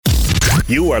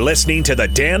You are listening to The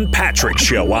Dan Patrick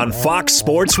Show on Fox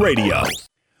Sports Radio.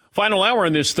 Final hour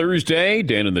on this Thursday,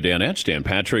 Dan and the Danettes, Dan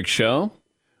Patrick Show.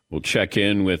 We'll check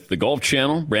in with the Golf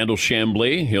Channel, Brandel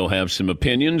Chamblee. He'll have some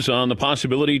opinions on the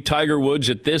possibility Tiger Woods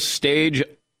at this stage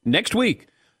next week,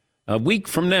 a week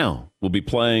from now, will be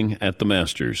playing at the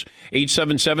Masters.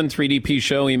 877-3DP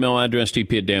Show, email address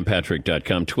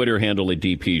dp@danpatrick.com, Twitter handle at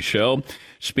DP Show.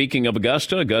 Speaking of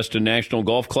Augusta National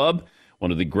Golf Club,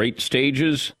 one of the great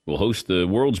stages, will host the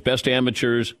world's best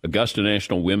amateurs, Augusta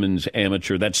National Women's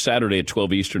Amateur. That's Saturday at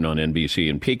 12 Eastern on NBC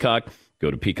and Peacock. Go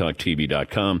to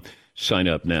peacocktv.com. Sign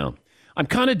up now. I'm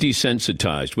kind of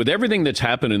desensitized with everything that's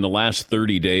happened in the last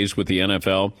 30 days with the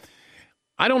NFL.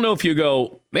 I don't know if you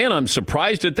go, man, I'm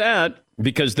surprised at that,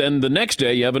 because then the next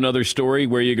day you have another story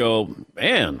where you go,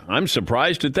 man, I'm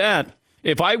surprised at that.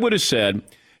 If I would have said,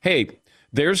 hey,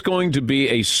 there's going to be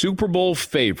a Super Bowl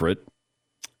favorite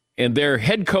and their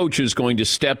head coach is going to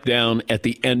step down at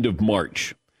the end of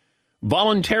March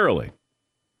voluntarily,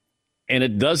 and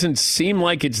it doesn't seem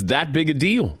like it's that big a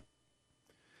deal.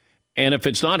 And if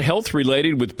it's not health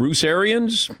related with Bruce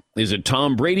Arians, is it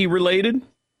Tom Brady related?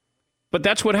 But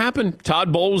that's what happened.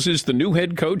 Todd Bowles is the new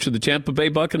head coach of the Tampa Bay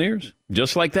Buccaneers.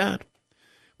 Just like that.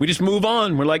 We just move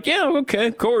on. We're like, yeah, okay,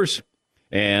 of course.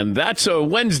 And that's a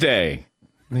Wednesday.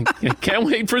 Can't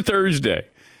wait for Thursday.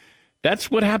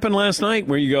 That's what happened last night,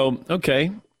 where you go,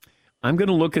 okay, I'm going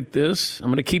to look at this. I'm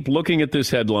going to keep looking at this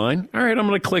headline. All right, I'm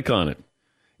going to click on it.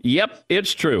 Yep,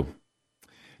 it's true.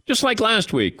 Just like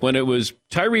last week when it was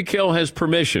Tyreek Hill has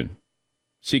permission,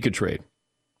 seek a trade.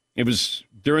 It was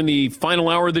during the final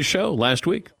hour of the show last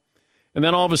week. And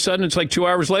then all of a sudden, it's like 2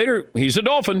 hours later, he's a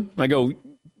Dolphin. I go,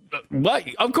 what?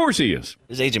 Of course he is.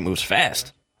 His agent moves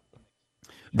fast.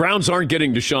 Browns aren't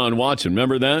getting Deshaun Watson.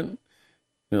 Remember that?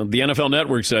 You know, the NFL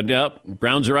Network said, yep,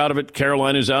 Browns are out of it.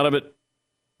 Carolina's out of it.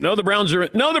 No, the Browns.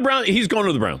 He's going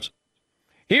to the Browns.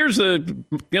 Here's the,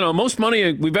 most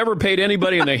money we've ever paid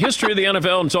anybody in the history of the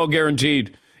NFL, and it's all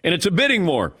guaranteed. And it's a bidding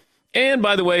war. And,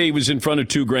 by the way, he was in front of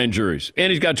 2 grand juries.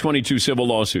 And he's got 22 civil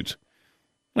lawsuits.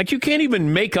 Like, you can't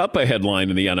even make up a headline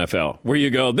in the NFL where you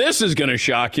go, this is going to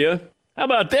shock you. How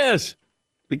about this?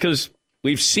 Because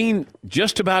we've seen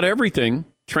just about everything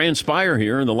transpire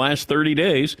here in the last 30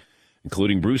 days,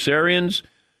 including Bruce Arians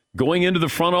going into the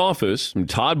front office. And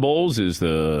Todd Bowles is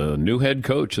the new head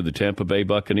coach of the Tampa Bay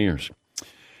Buccaneers.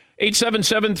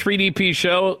 877-3DP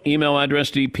Show, email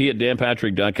address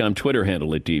dp@danpatrick.com, Twitter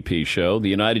handle at DP Show. The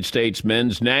United States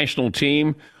men's national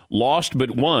team lost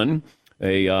but won.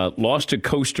 They lost to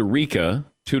Costa Rica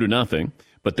 2-0,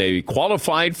 but they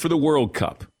qualified for the World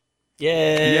Cup.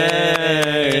 Yay!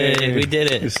 Yay! We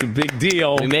did it. It's a big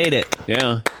deal. We made it.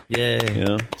 Yeah. Yay.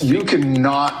 Yeah. You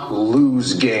cannot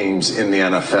lose games in the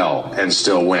NFL and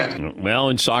still win. Well,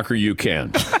 in soccer you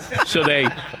can. So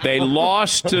they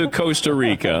lost to Costa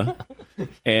Rica,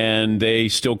 and they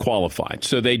still qualified.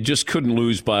 So they just couldn't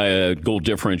lose by a goal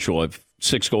differential of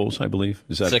 6 goals, I believe.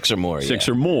 Is that 6 or more? 6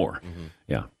 or more. Mm-hmm.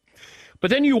 Yeah.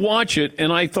 But then you watch it,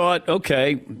 and I thought,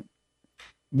 okay,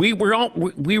 we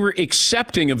were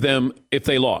accepting of them if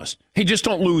they lost. Hey, just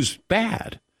don't lose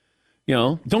bad.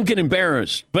 Don't get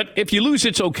embarrassed. But if you lose,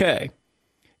 it's okay.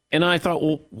 And I thought,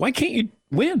 well, why can't you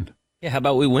win? Yeah, how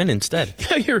about we win instead?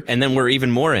 And then we're even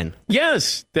more in.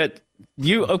 Yes,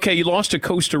 you lost to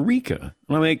Costa Rica.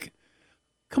 And I'm like,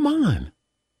 come on.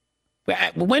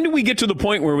 When do we get to the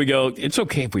point where we go, it's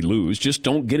okay if we lose, just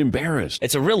don't get embarrassed?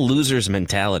 It's a real loser's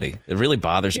mentality. It really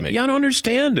bothers me. Yeah, I don't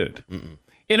understand it. Mm-mm.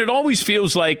 And it always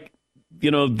feels like,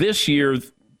 this year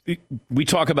we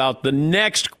talk about the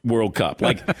next World Cup.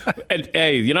 Like,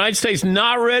 hey, the United States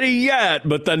not ready yet,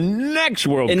 but the next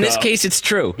World Cup. In this case, it's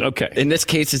true. Okay. In this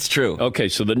case, it's true. Okay,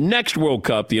 so the next World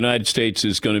Cup, the United States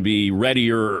is going to be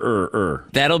readier.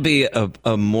 That'll be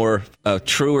a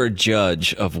truer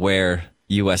judge of where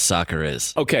U.S. soccer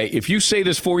is. Okay, if you say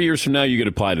this 4 years from now, you get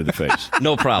a pie to the face.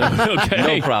 No problem. Okay.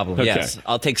 No problem. Okay. Yes.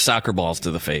 I'll take soccer balls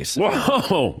to the face.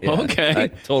 Whoa. Yeah, okay. I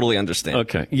totally understand.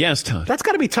 Okay. Yes, Todd. That's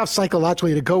got to be tough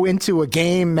psychologically to go into a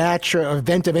game, match, or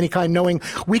event of any kind knowing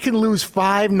we can lose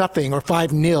 5-0 or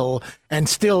 5-0 and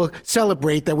still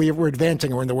celebrate that we're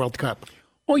advancing or in the World Cup.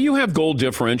 Well, you have goal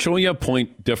differential. You have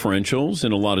point differentials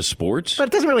in a lot of sports. But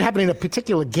it doesn't really happen in a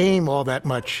particular game all that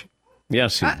much.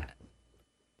 Yes.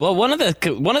 Well, one of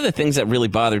the things that really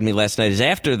bothered me last night is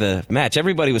after the match,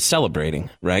 everybody was celebrating,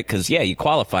 right? Because, yeah, you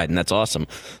qualified, and that's awesome.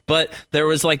 But there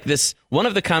was like this, one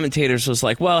of the commentators was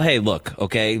like, well, hey, look,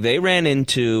 okay, they ran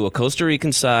into a Costa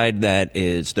Rican side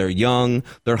they're young,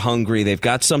 they're hungry, they've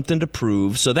got something to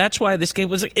prove. So that's why this game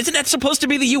was like, isn't that supposed to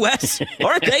be the U.S.?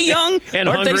 Aren't they young? And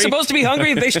Aren't hungry? They supposed to be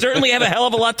hungry? They certainly have a hell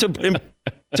of a lot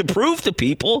to prove to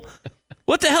people.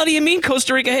 What the hell do you mean,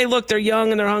 Costa Rica? Hey, look, they're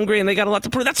young and they're hungry and they got a lot to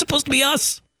prove. That's supposed to be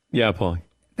us. Yeah, Paul.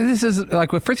 This is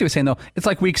like what Fritzy was saying, though. It's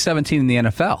like week 17 in the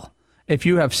NFL. If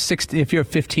you have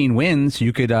 15 wins,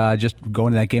 you could just go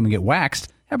into that game and get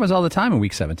waxed. Happens all the time in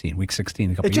week 17, week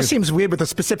 16. It just seems weird with a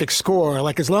specific score.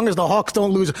 Like, as long as the Hawks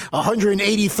don't lose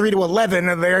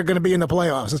 183-11, they're going to be in the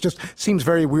playoffs. It just seems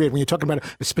very weird when you're talking about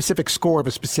a specific score of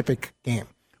a specific game.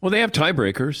 Well, they have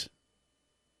tiebreakers.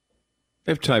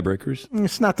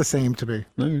 It's not the same to me.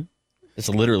 Okay. It's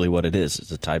literally what it is.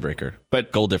 It's a tiebreaker.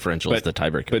 But goal differential is the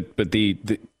tiebreaker. But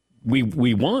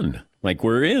we won. Like,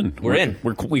 we're in.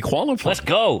 We qualified. Let's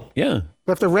go. Yeah.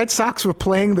 But if the Red Sox were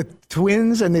playing the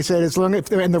Twins and they said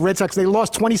and the Red Sox, they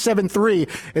lost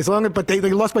 27-3, but they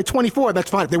lost by 24,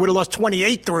 that's fine. If they would have lost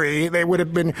 28-3, they would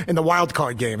have been in the wild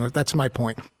card game. That's my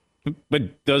point.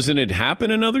 But doesn't it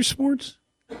happen in other sports?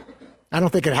 I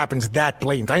don't think it happens that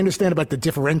blatant. I understand about the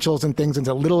differentials and things and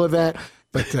a little of that,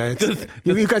 but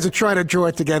you guys are trying to draw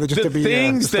it together just to be... The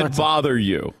things that bother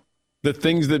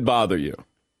you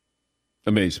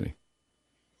amaze me.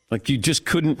 Like, you just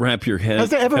couldn't wrap your head. Has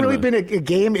there ever really been a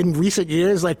game in recent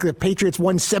years like the Patriots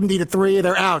won 70-3,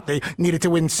 they're out. They needed to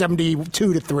win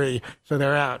 72-3, so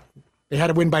they're out. They had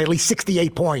to win by at least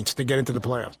 68 points to get into the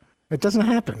playoffs. It doesn't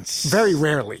happen. Very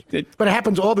rarely. But it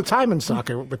happens all the time in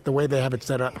soccer with the way they have it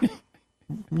set up.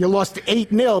 You lost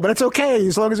 8-0, but it's okay.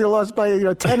 As long as you lost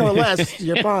by 10 or less,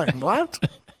 you're fine. What?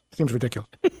 Seems ridiculous.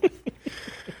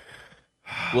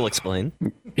 We'll explain.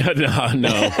 No,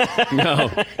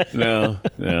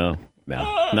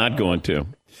 not going to.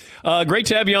 Great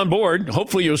to have you on board.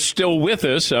 Hopefully you're still with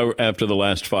us after the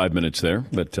last 5 minutes there.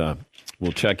 But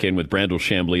we'll check in with Brandel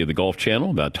Chamblee of the Golf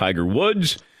Channel about Tiger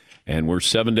Woods. And we're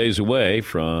 7 days away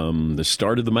from the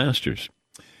start of the Masters.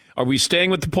 Are we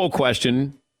staying with the poll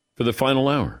question for the final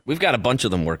hour? We've got a bunch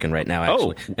of them working right now,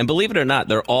 actually. Oh. And believe it or not,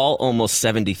 they're all almost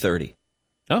 70-30.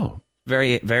 Oh.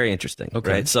 Very, very interesting.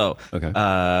 Okay. Right? So,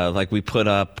 like we put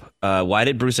up, why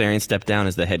did Bruce Arians step down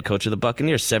as the head coach of the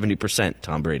Buccaneers? 70%,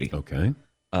 Tom Brady. Okay.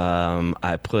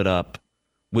 I put up,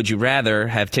 would you rather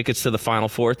have tickets to the Final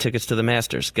Four, tickets to the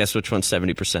Masters? Guess which one's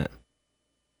 70%?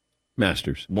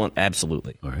 Masters. One,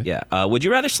 absolutely. All right. Yeah. Would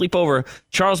you rather sleep over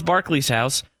Charles Barkley's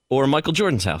house or Michael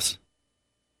Jordan's house?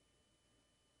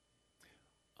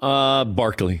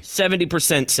 Barkley.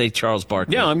 70% say Charles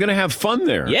Barkley. Yeah, I'm going to have fun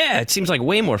there. Yeah, it seems like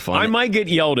way more fun. I might get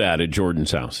yelled at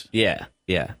Jordan's house. Yeah.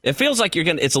 It feels like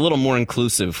it's a little more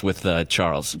inclusive with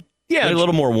Charles. Yeah. They're a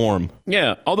little more warm.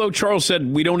 Yeah, although Charles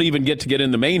said we don't even get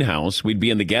in the main house. We'd be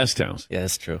in the guest house. Yeah,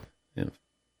 that's true. Yeah.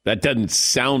 That doesn't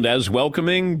sound as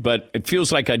welcoming, but it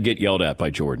feels like I'd get yelled at by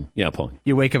Jordan. Yeah, Paul.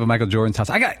 You wake up at Michael Jordan's house.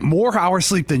 I got more hours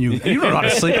sleep than you. You don't know how to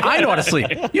sleep. I know how to sleep.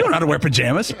 You don't know how to wear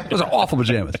pajamas. Those are awful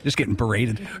pajamas. Just getting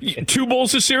paraded. 2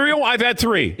 bowls of cereal? I've had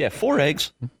 3. Yeah, 4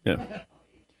 eggs. Yeah.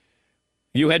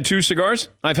 You had 2 cigars?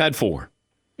 I've had 4.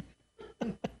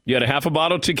 You had a half a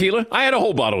bottle of tequila? I had a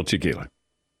whole bottle of tequila.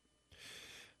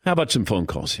 How about some phone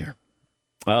calls here?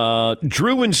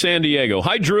 Drew in San Diego.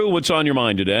 Hi, Drew. What's on your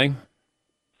mind today?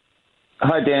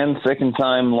 Hi, Dan. Second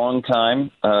time, long time.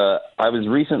 I was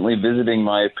recently visiting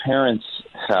my parents'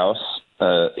 house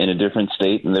in a different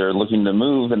state, and they're looking to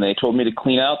move, and they told me to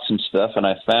clean out some stuff, and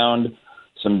I found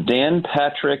some Dan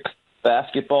Patrick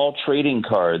basketball trading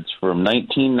cards from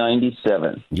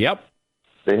 1997. Yep.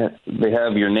 They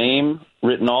have your name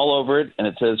written all over it, and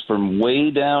it says from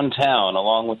way downtown,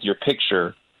 along with your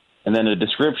picture, and then a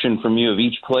description from you of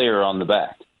each player on the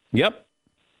back. Yep.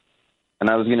 And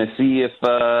I was going to see if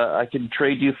I could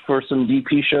trade you for some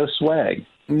DP show swag.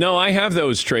 No, I have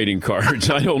those trading cards.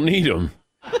 I don't need them.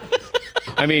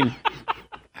 I mean,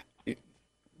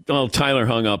 Tyler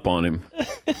hung up on him.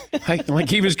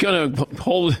 Like he was going to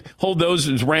hold those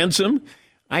as ransom.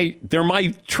 They're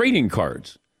my trading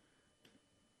cards.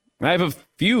 I have a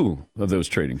few of those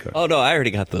trading cards. Oh, no, I already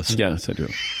got those. Yes, I do.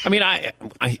 I mean,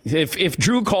 if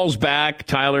Drew calls back,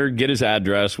 Tyler, get his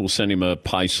address. We'll send him a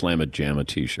Pie Slamma Jamma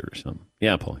T-shirt or something.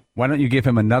 Yeah, Paulie. Why don't you give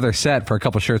him another set for a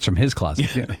couple shirts from his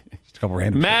closet? Yeah. Just a couple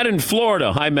random Matt shirts. in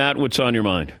Florida. Hi, Matt. What's on your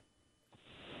mind?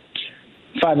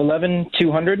 5'11",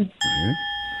 200. Mm-hmm.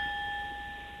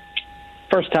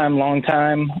 First time, long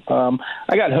time.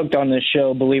 I got hooked on this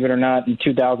show, believe it or not, in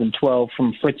 2012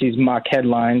 from Fritzy's mock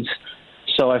headlines.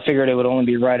 So I figured it would only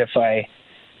be right if I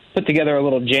put together a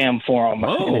little jam for him.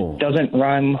 Oh. And it doesn't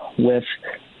rhyme with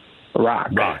rock.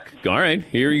 Rock. All right,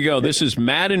 here you go. This is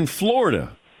Matt in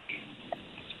Florida.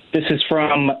 This is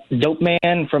from Dope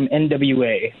Man from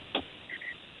NWA.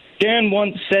 Dan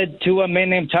once said to a man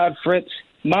named Todd Fritz,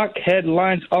 mock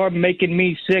headlines are making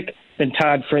me sick. Then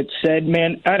Todd Fritz said,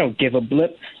 man, I don't give a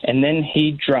blip. And then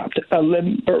he dropped a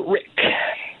limerick.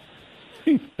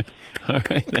 All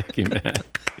right. Thank you, Matt.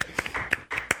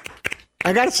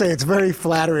 I got to say, it's very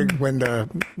flattering when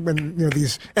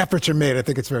these efforts are made. I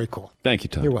think it's very cool. Thank you,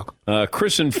 Tom. You're welcome.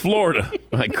 Chris in Florida.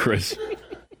 Hi, Chris.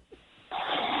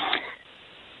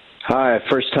 Hi,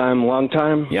 first time, long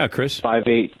time. Yeah, Chris.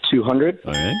 5'8", 200.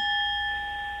 All right.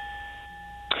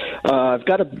 I've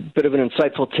got a bit of an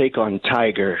insightful take on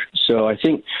Tiger. So I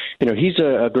think, he's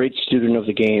a great student of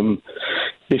the game.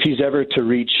 If he's ever to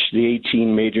reach the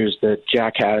 18 majors that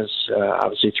Jack has,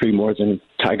 obviously 3 more than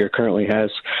Tiger currently has,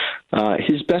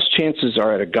 his best chances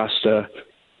are at Augusta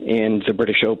and the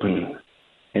British Open.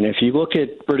 And if you look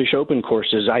at British Open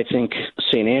courses, I think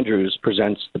St. Andrews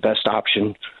presents the best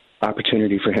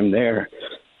opportunity for him there.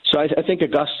 So I think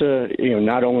Augusta,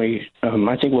 not only,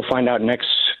 I think we'll find out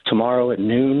tomorrow at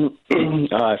noon,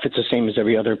 if it's the same as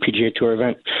every other PGA Tour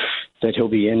event, that he'll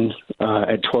be in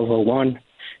at 12:01.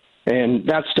 And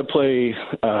that's to play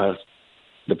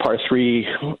the par 3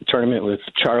 tournament with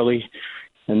Charlie,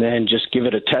 and then just give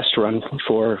it a test run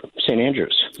for St.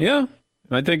 Andrews. Yeah,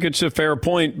 I think it's a fair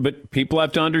point, but people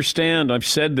have to understand, I've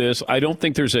said this, I don't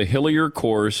think there's a hillier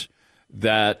course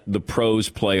that the pros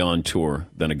play on tour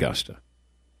than Augusta.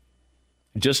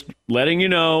 Just letting you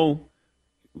know,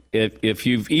 if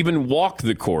you've even walked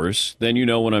the course, then you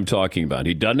know what I'm talking about.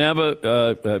 He doesn't have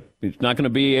he's not going to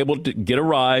be able to get a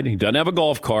ride. He doesn't have a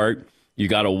golf cart. You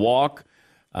got to walk.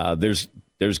 There's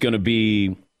going to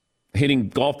be hitting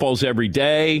golf balls every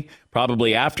day,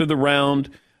 probably after the round.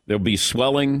 There'll be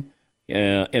swelling,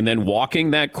 and then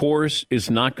walking that course is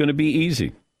not going to be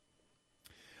easy.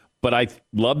 But I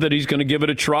love that he's going to give it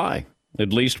a try.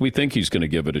 At least we think he's going to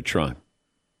give it a try.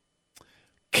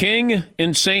 King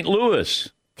in St. Louis.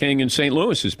 King in St.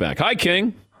 Louis is back. Hi,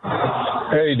 King.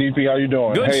 Hey, DP, how you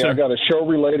doing? Good, hey, sir. I got a show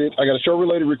related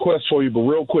request for you, but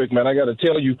real quick, man, I got to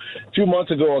tell you, a few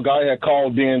months ago, a guy had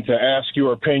called in to ask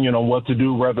your opinion on what to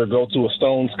do, whether go to a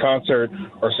Stones concert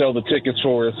or sell the tickets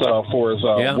for his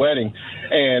wedding.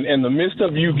 And in the midst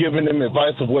of you giving him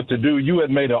advice of what to do, you had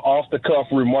made an off-the-cuff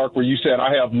remark where you said,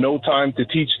 "I have no time to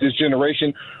teach this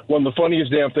generation." One of the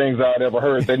funniest damn things I'd ever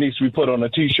heard that needs to be put on a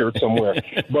T-shirt somewhere.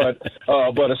 But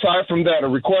aside from that, a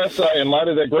request in light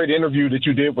of that great interview that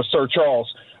you did with Sir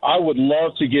Charles, I would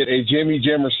love to get a Jimmy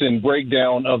Jimerson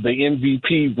breakdown of the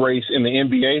MVP race in the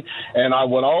NBA. And I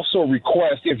would also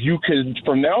request if you could,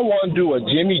 from now on, do a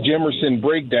Jimmy Jimerson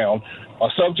breakdown, a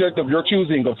subject of your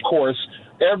choosing, of course,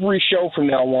 every show from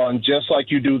now on, just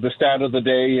like you do the stat of the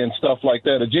day and stuff like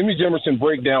that. A Jimmy Jimerson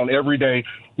breakdown every day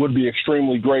would be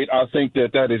extremely great. I think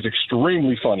that is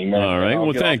extremely funny, man. All right.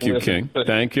 Well, thank you, King.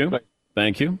 Thank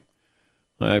you.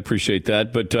 I appreciate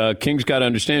that. But King's got to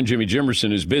understand Jimmy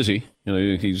Jimerson is busy.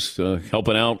 He's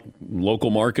helping out local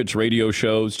markets, radio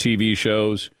shows, TV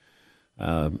shows.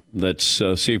 Let's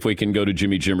see if we can go to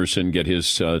Jimmy Jimerson, get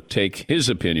his his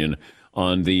opinion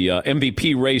on the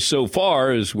MVP race so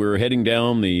far as we're heading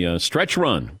down the stretch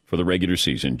run for the regular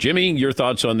season. Jimmy, your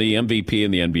thoughts on the MVP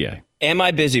in the NBA? Am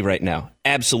I busy right now?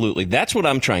 Absolutely. That's what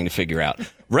I'm trying to figure out.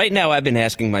 Right now, I've been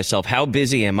asking myself, how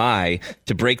busy am I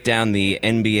to break down the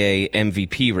NBA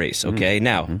MVP race? Okay,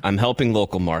 now I'm helping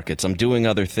local markets. I'm doing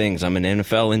other things. I'm an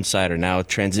NFL insider now,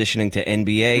 transitioning to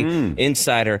NBA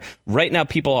insider. Right now,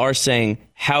 people are saying,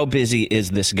 how busy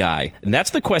is this guy? And that's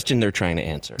the question they're trying to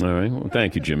answer. All right. Well,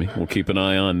 thank you, Jimmy. We'll keep an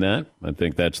eye on that. I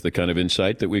think that's the kind of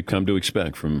insight that we've come to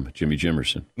expect from Jimmy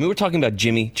Jimerson. We were talking about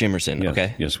Jimmy Jimerson, yes,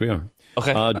 okay? Yes, we are.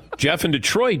 Okay. Jeff in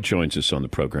Detroit joins us on the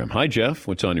program. Hi, Jeff.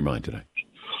 What's on your mind today?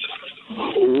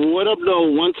 What up, though?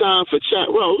 One time for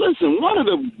chat. Well, listen, one of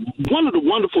the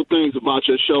wonderful things about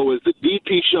your show is the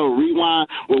DP Show Rewind,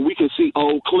 where we can see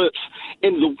old clips.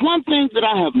 And the one thing that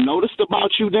I have noticed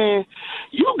about you, Dan,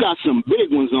 you got some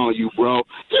big ones on you, bro.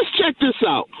 Just check this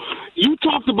out. You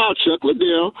talked about Chuck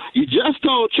Liddell. You just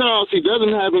told Charles he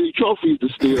doesn't have any trophies to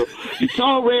steal. You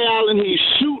told Ray Allen he's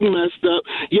shooting messed up.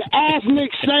 You asked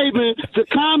Nick Saban to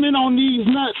comment on these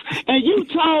nuts. And you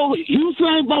told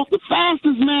Usain Bolt, the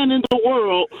fastest man in the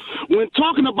world, when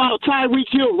talking about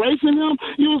Tyreek Hill racing him,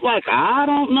 you was like, I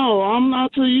don't know. I'm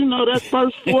not too, that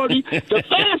first 40. The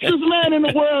fastest man in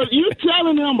the world. You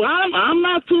telling him, I'm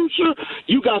not too sure.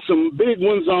 You got some big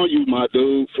ones on you, my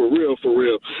dude. For real, for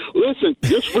real. Listen,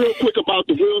 just real quick about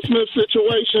the Will Smith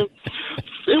situation.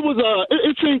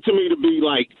 It seemed to me to be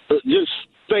like just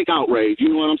fake outrage, you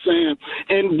know what I'm saying?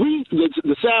 And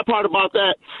the sad part about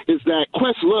that is that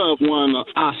Questlove won an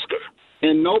Oscar.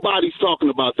 And nobody's talking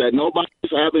about that. Nobody's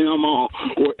having him on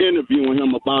or interviewing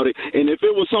him about it. And if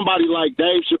it was somebody like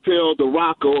Dave Chappelle, The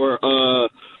Rock, or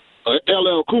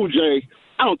LL Cool J,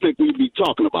 I don't think we'd be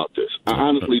talking about this. I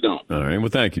honestly don't. All right. Well,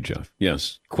 thank you, Jeff.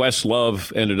 Yes.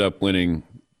 Questlove ended up winning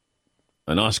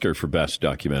an Oscar for Best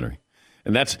Documentary.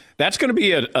 And that's going to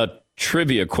be a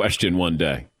trivia question one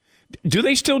day. Do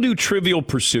they still do Trivial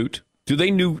Pursuit? Do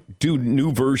they do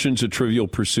new versions of Trivial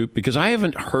Pursuit? Because I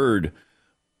haven't heard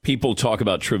people talk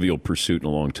about Trivial Pursuit in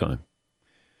a long time.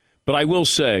 But I will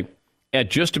say, at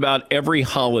just about every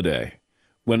holiday,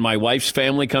 when my wife's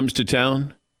family comes to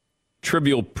town,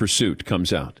 Trivial Pursuit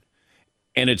comes out.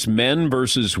 And it's men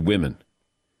versus women.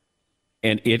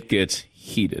 And it gets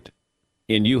heated.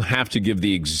 And you have to give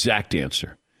the exact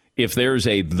answer. If there's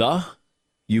a the,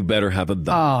 you better have a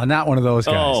the. Oh, not one of those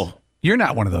guys. Oh. You're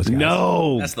not one of those guys.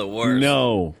 No. That's the worst.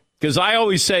 No. Because I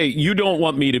always say, you don't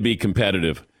want me to be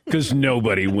competitive because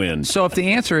nobody wins. So if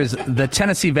the answer is the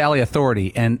Tennessee Valley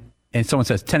Authority and someone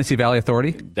says Tennessee Valley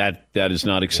Authority? That is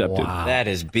not accepted. Wow. That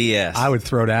is BS. I would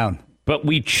throw down. But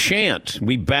we chant,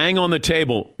 we bang on the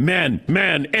table, men,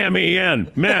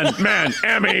 M-E-N, men,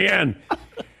 M-E-N.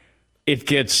 It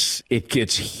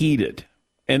gets heated.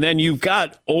 And then you've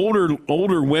got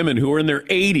older women who are in their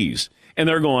 80s, and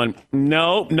they're going,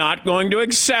 no, not going to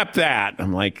accept that.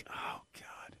 I'm like, oh,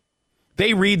 God.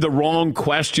 They read the wrong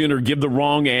question or give the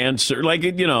wrong answer. Like,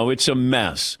 it's a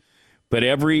mess. But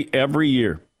every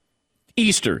year,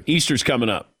 Easter's coming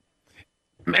up.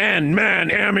 Man,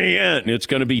 M-E-N. It's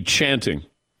going to be chanting.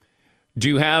 Do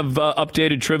you have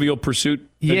updated Trivial Pursuit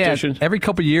editions? Yeah, every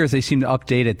couple of years they seem to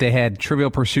update it. They had Trivial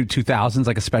Pursuit 2000s,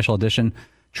 like a special edition.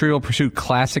 Trivial Pursuit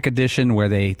Classic Edition, where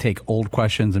they take old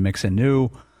questions and mix in new.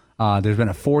 There's been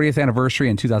a 40th anniversary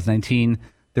in 2019.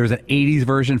 There was an 80s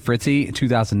version, Fritzy, in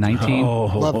 2019. Oh,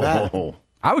 love that.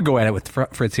 I would go at it with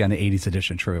Fritzy on the 80s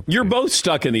edition, Trivial Pursuit. You're both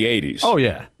stuck in the 80s. Oh,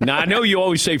 yeah. Now, I know you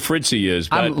always say Fritzy is,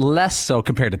 but I'm less so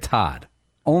compared to Todd.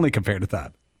 Only compared to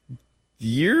Todd.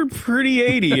 You're pretty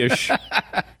 80-ish.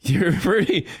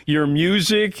 Your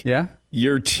music. Yeah.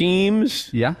 Your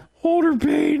teams. Yeah. Holder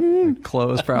Payton.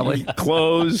 Clothes, probably.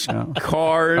 Clothes. No.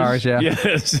 Cars. Cars, yeah.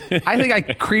 Yes. I think I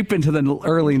creep into the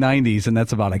early 90s, and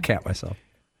that's about I cap myself.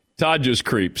 Todd just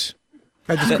creeps.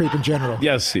 I just creep in general.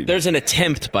 Yes, There's an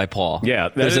attempt by Paul. Yeah,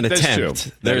 there's an that's attempt.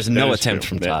 true. There's That no is attempt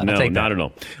true. from Todd. No, not at all.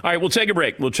 All right, we'll take a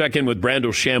break. We'll check in with Brandel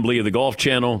Chamblee of the Golf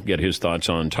Channel, get his thoughts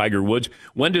on Tiger Woods.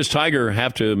 When does Tiger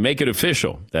have to make it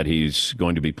official that he's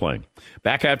going to be playing?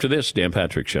 Back after this, Dan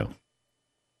Patrick Show.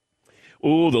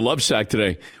 Oh, the love sack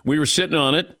today. We were sitting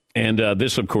on it, and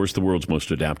this, of course, the world's most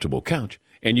adaptable couch.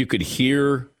 And you could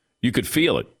feel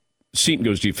it. Seaton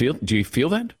goes, do you feel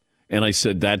that? And I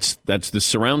said, that's the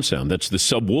surround sound. That's the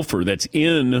subwoofer that's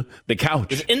in the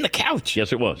couch. It's in the couch?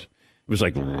 Yes, it was. It was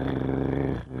like...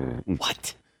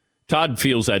 What? Todd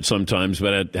feels that sometimes,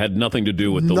 but it had nothing to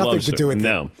do with the love. Nothing to do with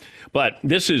No. But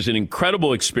this is an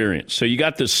incredible experience. So you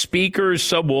got the speakers,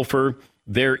 subwoofer,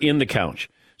 they're in the couch.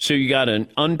 So you got an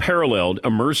unparalleled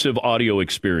immersive audio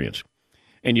experience.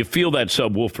 And you feel that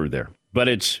subwoofer there. But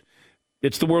it's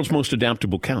the world's most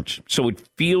adaptable couch. So it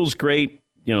feels great.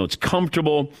 It's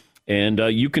comfortable. And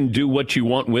you can do what you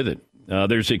want with it.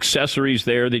 There's accessories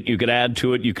there that you could add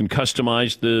to it. You can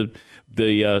customize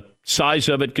the size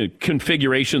of it,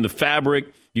 configuration, the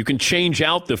fabric. You can change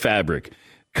out the fabric,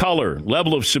 color,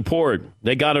 level of support.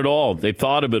 They got it all. They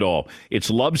thought of it all.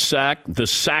 It's Lovesac, the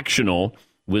Sactional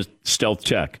with Stealth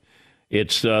Tech.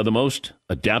 It's the most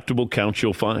adaptable couch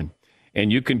you'll find.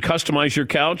 And you can customize your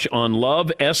couch on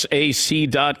lovesac.com.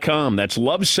 That's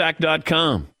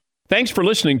lovesac.com. Thanks for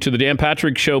listening to the Dan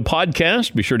Patrick Show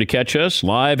podcast. Be sure to catch us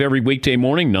live every weekday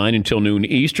morning, 9 until noon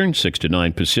Eastern, 6 to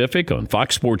 9 Pacific on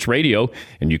Fox Sports Radio.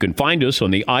 And you can find us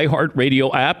on the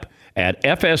iHeartRadio app at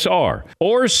FSR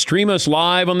or stream us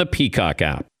live on the Peacock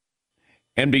app.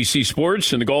 NBC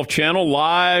Sports and the Golf Channel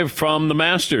live from the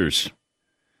Masters.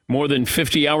 More than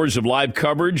 50 hours of live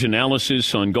coverage,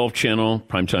 analysis on Golf Channel.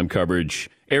 Primetime coverage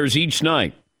airs each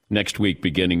night next week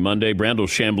beginning Monday. Brandel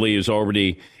Chamblee is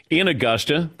already in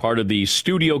Augusta, part of the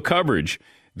studio coverage,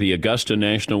 the Augusta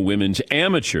National Women's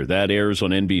Amateur. That airs on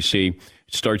NBC. It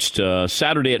starts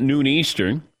Saturday at noon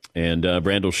Eastern, and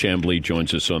Brandel Chamblee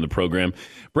joins us on the program.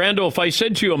 Brandel, if I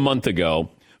said to you a month ago,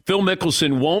 Phil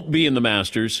Mickelson won't be in the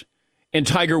Masters and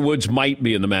Tiger Woods might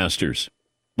be in the Masters,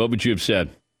 what would you have said?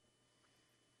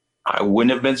 I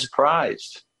wouldn't have been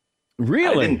surprised.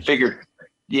 Really?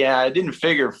 I didn't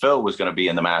figure Phil was going to be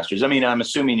in the Masters. I mean, I'm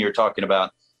assuming you're talking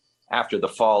about after the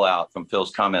fallout from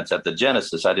Phil's comments at the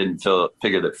Genesis. I didn't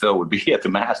figure that Phil would be at the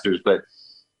Masters, but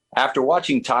after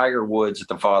watching Tiger Woods at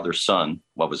the father-son,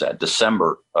 what was that,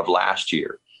 December of last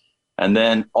year, and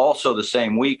then also the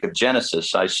same week of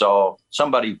Genesis, I saw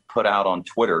somebody put out on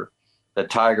Twitter that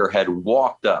Tiger had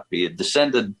walked up. He had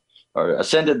ascended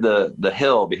the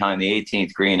hill behind the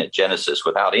 18th green at Genesis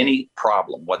without any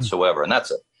problem whatsoever. And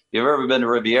that's if you've ever been to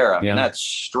Riviera, and that's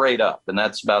straight up, and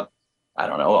that's about I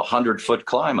don't know, 100-foot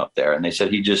climb up there. And they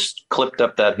said he just clipped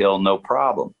up that hill, no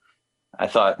problem. I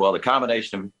thought, well, the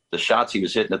combination of the shots he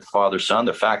was hitting at the father-son,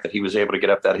 the fact that he was able to get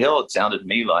up that hill, it sounded to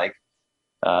me like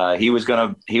he was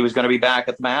going to be back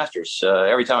at the Masters.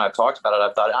 Every time I've talked about it,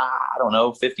 I've thought, I don't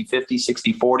know, 50-50,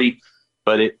 60-40,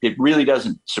 but it really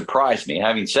doesn't surprise me.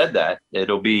 Having said that,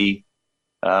 it'll be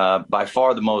by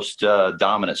far the most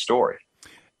dominant story.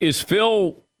 Is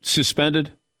Phil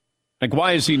suspended? Like,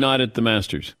 why is he not at the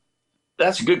Masters?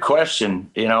 That's a good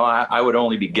question. I would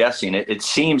only be guessing. It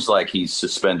seems like he's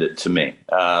suspended to me.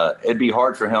 It'd be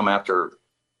hard for him after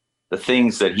the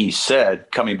things that he said,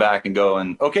 coming back and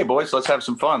going, okay, boys, let's have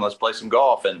some fun. Let's play some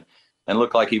golf, and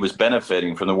look like he was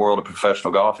benefiting from the world of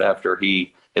professional golf after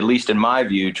he, at least in my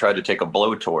view, tried to take a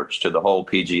blowtorch to the whole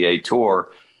PGA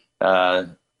Tour,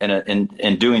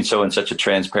 and doing so in such a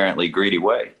transparently greedy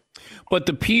way. But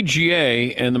the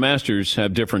PGA and the Masters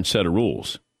have different set of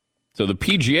rules. So the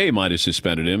PGA might have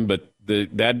suspended him, but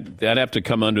that'd have to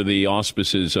come under the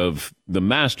auspices of the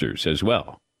Masters as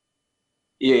well.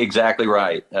 Yeah, exactly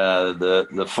right.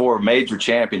 The 4 major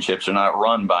championships are not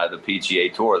run by the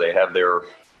PGA Tour. They have their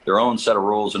own set of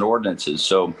rules and ordinances.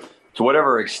 So to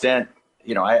whatever extent,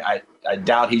 I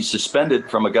doubt he's suspended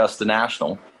from Augusta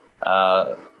National.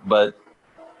 But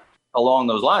along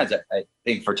those lines, I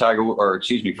think for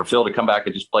Phil to come back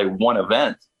and just play one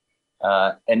event.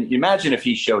 And imagine if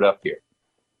he showed up here,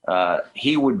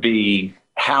 he would be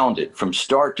hounded from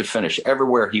start to finish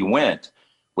everywhere he went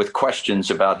with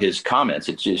questions about his comments.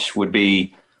 It just it'd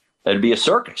be a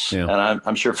circus. Yeah. And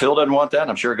I'm sure Phil doesn't want that.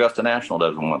 I'm sure Augusta National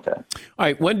doesn't want that. All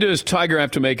right. When does Tiger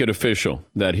have to make it official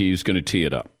that he's going to tee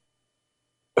it up?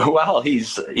 Well,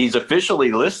 he's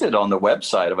officially listed on the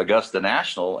website of Augusta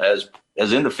National as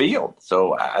in the field.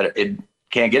 So it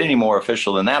can't get any more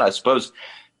official than that. I suppose,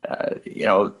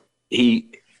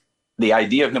 the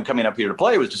idea of him coming up here to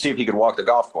play was to see if he could walk the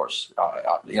golf course.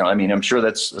 I'm sure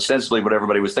that's ostensibly what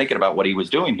everybody was thinking about what he was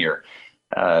doing here.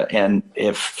 And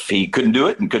if he couldn't do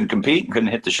it and couldn't compete and couldn't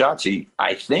hit the shots, he,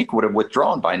 I think, would have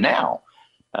withdrawn by now.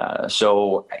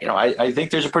 I think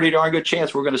there's a pretty darn good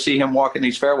chance we're going to see him walking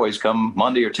these fairways come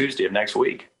Monday or Tuesday of next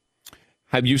week.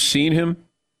 Have you seen him?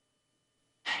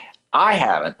 I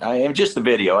haven't. Just the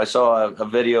video. I saw a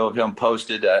video of him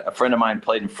posted. A friend of mine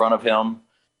played in front of him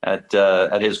at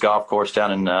his golf course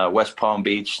down in West Palm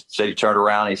Beach. Said he turned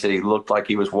around. He said he looked like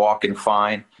he was walking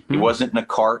fine. He wasn't in a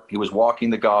cart. He was walking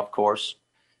the golf course.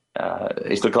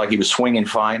 He looked like he was swinging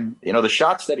fine. The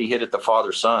shots that he hit at the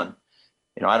father-son,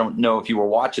 I don't know if you were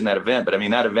watching that event, but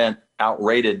that event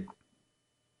outrated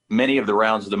many of the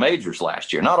rounds of the majors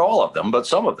last year. Not all of them, but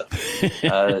some of them.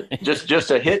 Just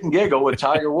a hit and giggle with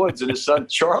Tiger Woods and his son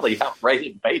Charlie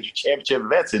outrated major championship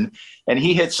events. And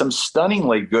he hit some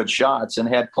stunningly good shots and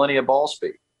had plenty of ball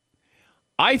speed.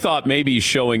 I thought maybe he's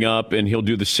showing up and he'll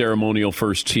do the ceremonial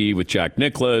first tee with Jack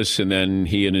Nicklaus, and then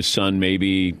he and his son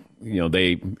maybe,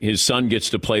 his son gets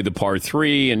to play the par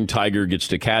 3 and Tiger gets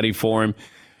to caddy for him.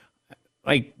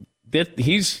 Like that,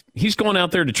 he's going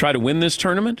out there to try to win this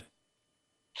tournament.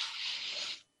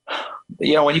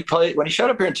 When he showed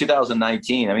up here in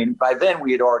 2019, by then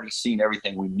we had already seen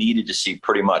everything we needed to see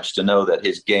pretty much to know that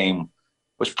his game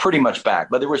was pretty much back.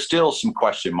 But there were still some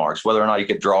question marks, whether or not he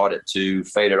could draw it at 2,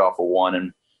 fade it off a 1,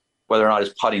 and whether or not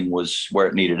his putting was where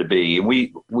it needed to be. And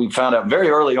we found out very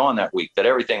early on that week that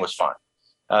everything was fine.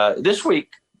 This week,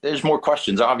 there's more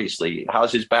questions, obviously.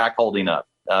 How's his back holding up?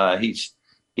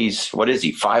 He's what is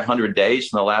he, 500 days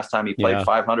from the last time he played,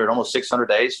 500, almost 600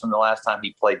 days from the last time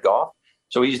he played golf.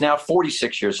 So he's now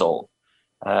 46 years old.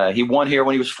 He won here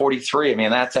when he was 43.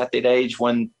 That's at the age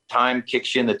when time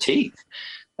kicks you in the teeth.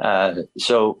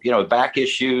 Back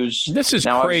issues. This is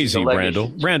crazy,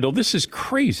 Brandel. Brandel, this is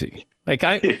crazy. Like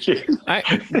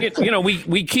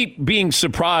we keep being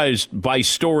surprised by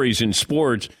stories in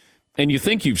sports, and you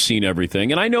think you've seen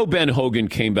everything. And I know Ben Hogan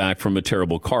came back from a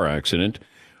terrible car accident.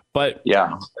 But,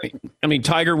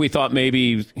 Tiger, we thought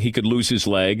maybe he could lose his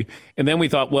leg. And then we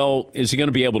thought, well, is he going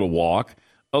to be able to walk?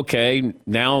 Okay,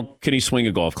 now can he swing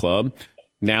a golf club?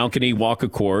 Now can he walk a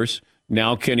course?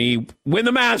 Now can he win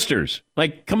the Masters?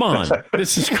 Like, come on.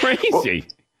 This is crazy.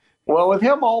 Well, with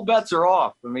him, all bets are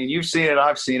off. You've seen it.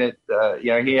 I've seen it.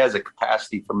 He has a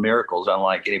capacity for miracles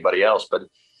unlike anybody else. But,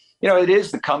 it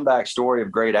is the comeback story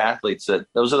of great athletes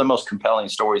those are the most compelling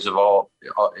stories of all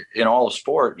in all of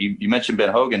sport. You mentioned Ben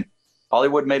Hogan.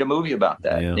 Hollywood made a movie about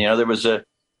that. Yeah. There was the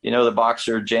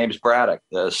boxer James Braddock,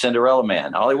 the Cinderella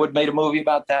Man. Hollywood made a movie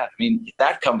about that.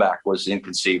 That comeback was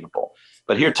inconceivable.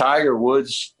 But here, Tiger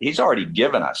Woods, he's already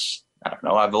given us, I don't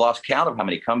know, I've lost count of how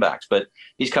many comebacks, but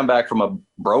he's come back from a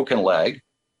broken leg,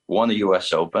 won the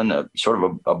U.S. Open, sort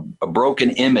of a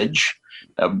broken image,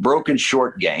 a broken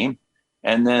short game,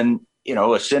 and then,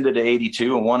 ascended to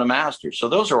 82 and won a Masters. So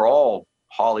those are all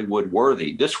Hollywood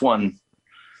worthy. This one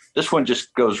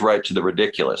just goes right to the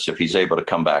ridiculous if he's able to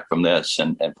come back from this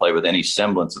and play with any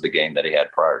semblance of the game that he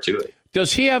had prior to it.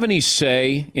 Does he have any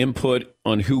input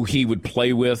on who he would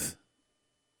play with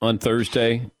on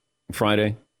Thursday,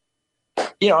 Friday?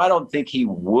 I don't think he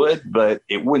would, but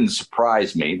it wouldn't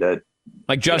surprise me that.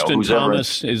 Like Justin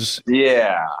Thomas is.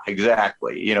 Yeah,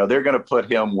 exactly. They're going to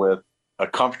put him with a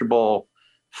comfortable,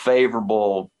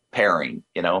 favorable pairing.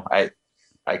 I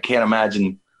can't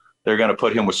imagine they're going to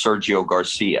put him with Sergio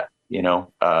Garcia.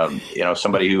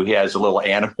 Somebody who he has a little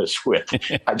animus with.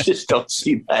 I just don't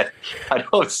see that. I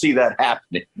don't see that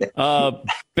happening.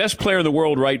 Best player in the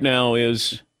world right now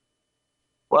is.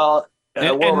 Well,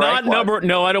 and not number.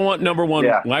 No, I don't want number one.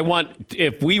 Yeah. I want,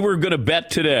 if we were going to bet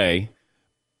today,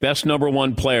 best number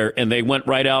one player, and they went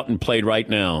right out and played right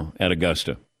now at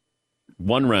Augusta.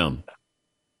 One round.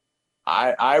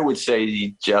 I would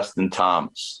say Justin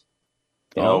Thomas.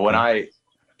 When I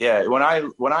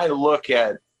look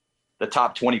at the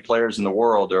top 20 players in the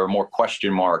world, there are more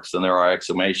question marks than there are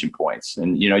exclamation points.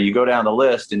 And you go down the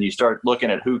list and you start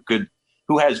looking at who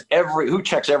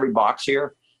checks every box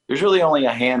here. There's really only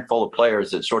a handful of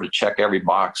players that sort of check every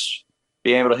box,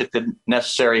 being able to hit the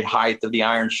necessary height of the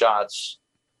iron shots,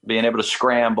 being able to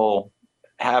scramble,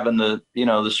 having the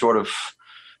sort of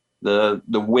the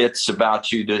wits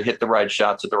about you to hit the right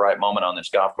shots at the right moment on this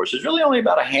golf course. There's really only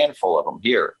about a handful of them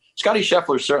here. Scotty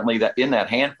Scheffler's certainly in that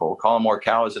handful. Colin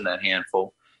Morikawa is in that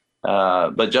handful.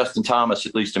 But Justin Thomas,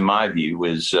 at least in my view,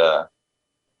 is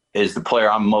the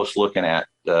player I'm most looking at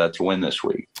to win this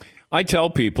week. I tell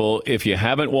people, if you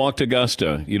haven't walked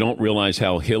Augusta, you don't realize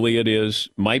how hilly it is.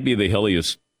 Might be the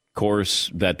hilliest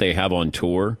course that they have on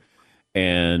tour.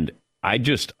 And I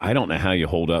don't know how you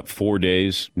hold up 4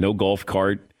 days, no golf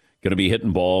cart, going to be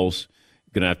hitting balls,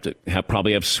 going to have to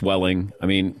probably have swelling. I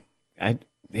mean,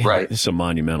 right. It's a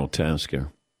monumental task here.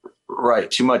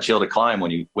 Right. Too much hill to climb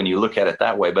when you look at it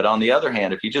that way. But on the other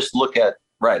hand, if you just look at,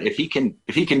 if he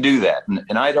can do that,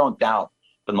 and I don't doubt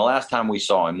from the last time we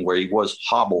saw him where he was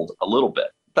hobbled a little bit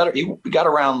better, he got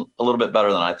around a little bit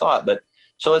better than I thought. But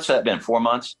so it's been 4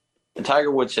 months. And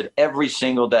Tiger Woods said every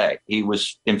single day, he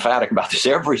was emphatic about this,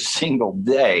 every single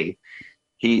day,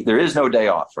 there is no day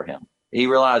off for him. He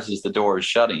realizes the door is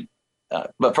shutting.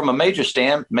 But from a major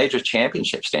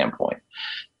championship standpoint,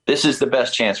 this is the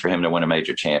best chance for him to win a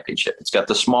major championship. It's got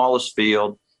the smallest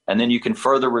field, and then you can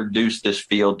further reduce this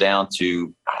field down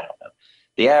to, I don't know,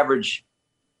 the average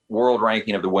world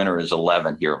ranking of the winner is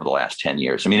 11 here over the last 10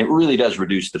 years. I mean, it really does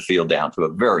reduce the field down to a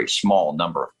very small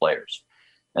number of players.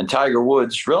 And Tiger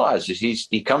Woods realizes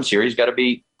he comes here, he's got to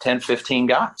beat 10, 15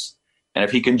 guys. And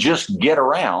if he can just get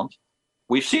around,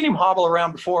 we've seen him hobble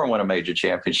around before and win a major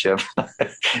championship.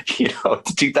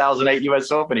 The 2008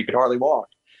 U.S. Open, he could hardly walk.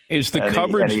 Is the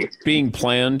coverage being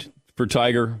planned for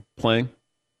Tiger playing?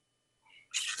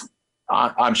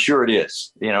 I'm sure it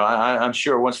is. I'm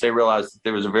sure once they realized that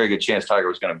there was a very good chance Tiger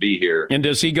was going to be here. And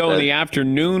does he go in the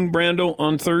afternoon, Brandel,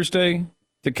 on Thursday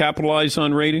to capitalize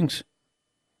on ratings?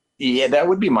 Yeah, that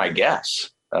would be my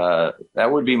guess.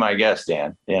 That would be my guess,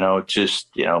 Dan.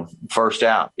 First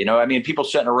out. People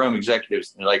sit in a room,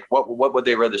 executives, like, what would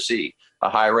they rather see? A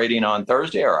high rating on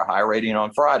Thursday or a high rating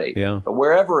on Friday? Yeah. But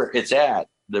wherever it's at,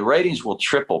 the ratings will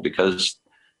triple because,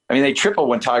 they triple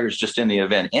when Tiger's just in the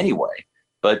event anyway.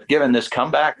 But given this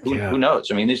comeback, who knows?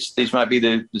 These might be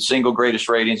the single greatest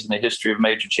ratings in the history of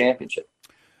major championship.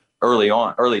 Early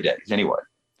days, anyway.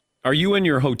 Are you in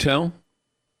your hotel?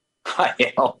 I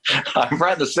am. I'm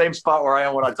right in the same spot where I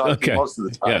am when I talk to you most of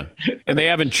the time. Yeah. And they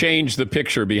haven't changed the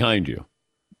picture behind you.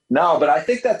 No, but I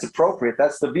think that's appropriate.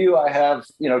 That's the view I have,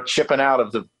 chipping out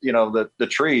of the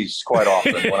trees quite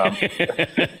often when I'm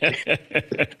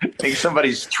I think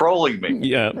somebody's trolling me.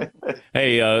 Yeah.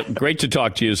 Hey, great to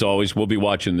talk to you as always. We'll be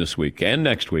watching this week and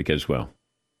next week as well.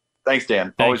 Thanks,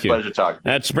 Dan. Always a pleasure to talk.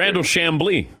 That's Brandel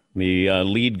Chamblee, the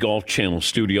lead Golf Channel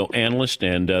studio analyst,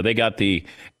 and they got the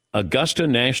Augusta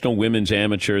National Women's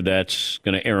Amateur that's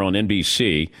going to air on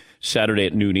NBC Saturday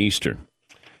at noon Eastern.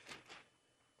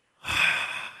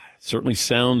 Certainly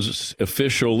sounds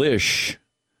official-ish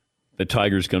that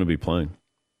Tiger's going to be playing.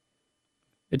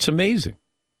 It's amazing.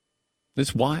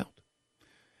 It's wild.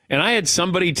 And I had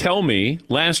somebody tell me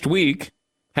last week,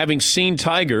 having seen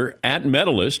Tiger at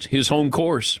Medalist, his home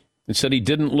course, and said he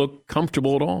didn't look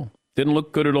comfortable at all. Didn't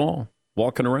look good at all,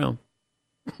 walking around.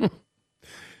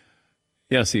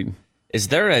 Yes, he. Is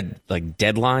there a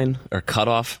deadline or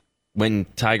cutoff when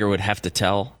Tiger would have to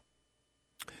tell?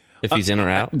 If he's in or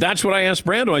out? That's what I asked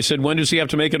Brandel. I said, when does he have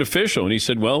to make it official? And he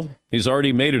said, well, he's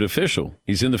already made it official.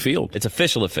 He's in the field. It's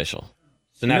official.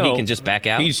 So now he can just back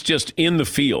out? He's just in the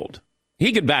field.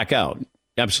 He could back out,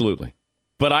 absolutely.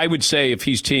 But I would say if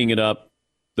he's teeing it up,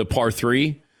 the par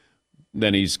 3,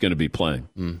 then he's going to be playing.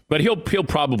 But he'll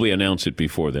probably announce it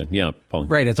before then. Yeah, Paul.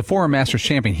 Right. As a former Masters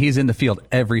champion, he's in the field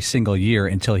every single year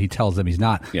until he tells them he's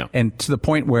not. Yeah. And to the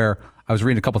point where I was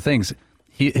reading a couple things,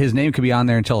 his name could be on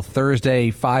there until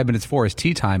Thursday, 5 minutes before his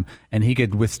tee time, and he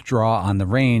could withdraw on the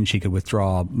range. He could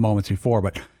withdraw moments before,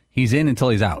 but he's in until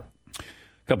he's out.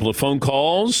 Couple of phone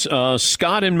calls.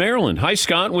 Scott in Maryland. Hi,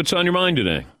 Scott. What's on your mind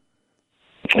today?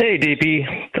 Hey,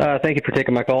 DP. Thank you for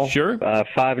taking my call. Sure.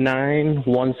 5'9",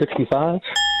 165.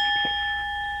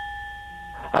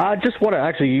 I just want to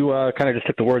actually, you kind of just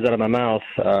took the words out of my mouth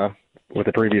with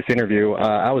the previous interview.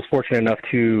 I was fortunate enough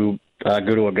to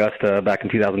go to Augusta back in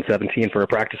 2017 for a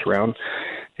practice round.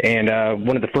 And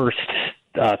one of the first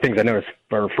things I noticed,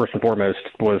 or first and foremost,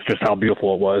 was just how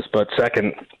beautiful it was. But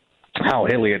second, how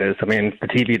hilly it is. I mean, the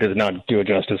TV does not do it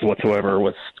justice whatsoever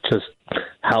with just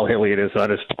how hilly it is. So I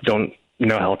just don't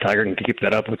know how Tiger can keep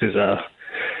that up with his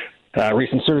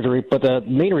recent surgery. But the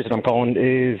main reason I'm calling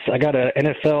is I got an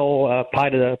NFL pie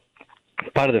to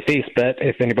the face bet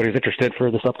if anybody's interested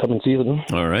for this upcoming season.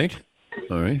 All right.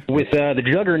 With the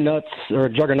juggernauts for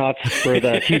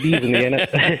the TVs in the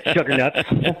NFL, juggernauts.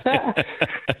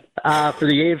 For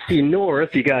the AFC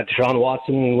North, you got Deshaun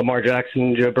Watson, Lamar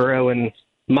Jackson, Joe Burrow, and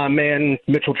my man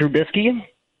Mitchell Trubisky.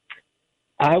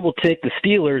 I will take the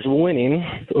Steelers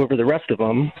winning over the rest of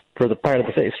them for the pie to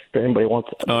the face, if anybody wants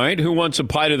it. All right, who wants a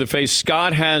pie to the face?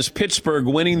 Scott has Pittsburgh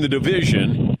winning the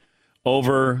division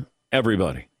over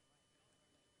everybody.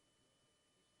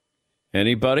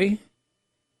 Anybody?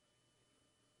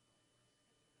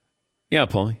 Yeah,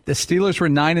 Paulie. The Steelers were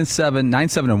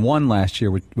 9-7-1 last year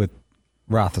with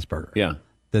Roethlisberger. Yeah.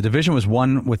 The division was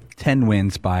won with 10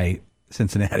 wins by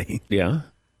Cincinnati. Yeah.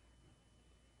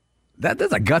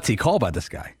 That's a gutsy call by this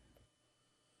guy.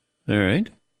 All right.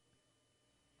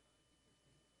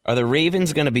 Are the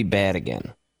Ravens going to be bad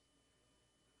again?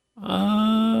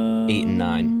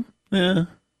 8-9. Yeah. And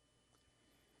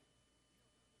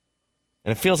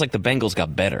it feels like the Bengals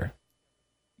got better.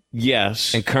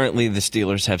 Yes. And currently the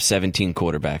Steelers have 17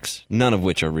 quarterbacks, none of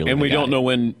which are really And we the guy. don't know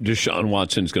when Deshaun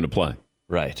Watson's going to play.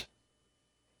 Right.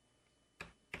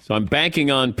 So I'm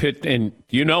banking on Pitt, and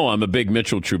I'm a big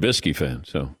Mitchell Trubisky fan,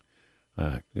 so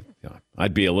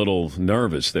I'd be a little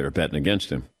nervous there betting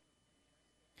against him.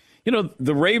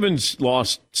 The Ravens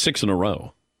lost 6 in a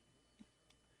row.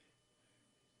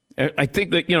 I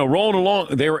think that, rolling along,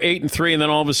 they were 8-3, and then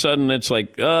all of a sudden it's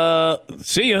like,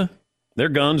 see ya. They're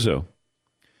gonzo.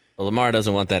 Well, Lamar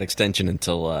doesn't want that extension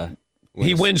until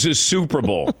he wins his Super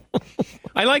Bowl.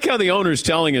 I like how the owner's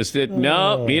telling us that,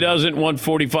 no, he doesn't want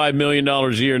 $45 million a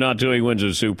year not till he wins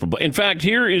a Super Bowl. In fact,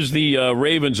 here is the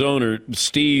Ravens owner,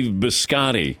 Steve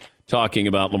Biscotti, talking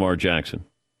about Lamar Jackson.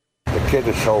 The kid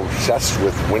is so obsessed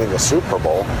with winning a Super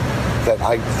Bowl that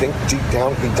I think deep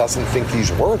down he doesn't think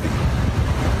he's worthy.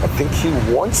 I think he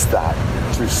wants that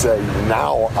to say,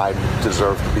 now I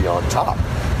deserve to be on top.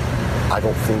 I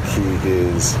don't think he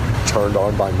is turned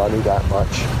on by money that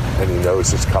much, and he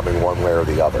knows it's coming one way or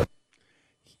the other.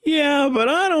 Yeah, but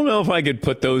I don't know if I could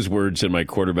put those words in my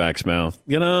quarterback's mouth.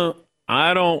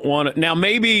 I don't want to. Now,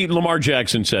 maybe Lamar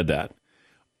Jackson said that,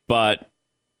 but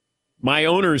my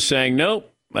owner is saying,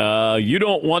 nope, you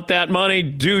don't want that money,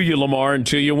 do you, Lamar,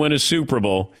 until you win a Super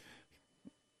Bowl?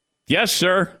 Yes,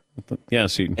 sir.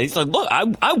 Yes, he's like, look,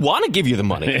 I want to give you the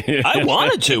money. I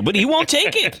wanted to, but he won't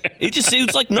take it. It just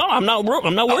seems like, no, I'm not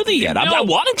worthy yet. I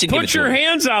wanted to give it to him. Put your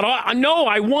hands out. No,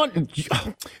 I want.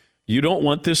 You don't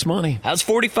want this money. How's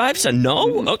 45 cents?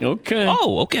 No. Okay.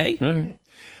 Oh, okay. All right.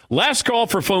 Last call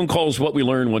for phone calls. What we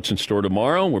learn, what's in store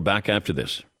tomorrow. We're back after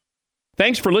this.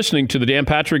 Thanks for listening to the Dan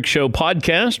Patrick Show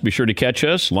podcast. Be sure to catch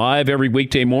us live every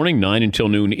weekday morning, 9 until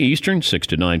noon Eastern, 6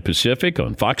 to 9 Pacific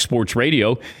on Fox Sports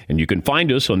Radio. And you can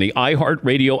find us on the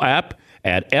iHeartRadio app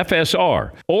at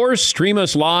FSR or stream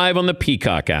us live on the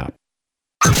Peacock app.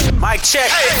 Mic check.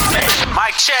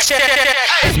 Mic check.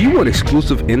 If you want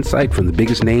exclusive insight from the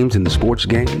biggest names in the sports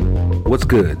game, what's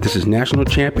good? This is national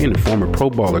champion and former pro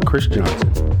baller Chris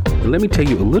Johnson. And let me tell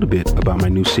you a little bit about my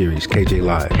new series, KJ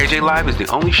Live. KJ Live is the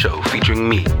only show featuring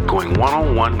me going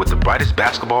one-on-one with the brightest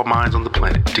basketball minds on the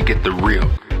planet to get the real.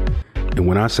 And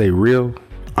when I say real,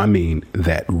 I mean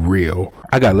that real.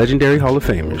 I got legendary Hall of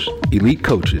Famers, elite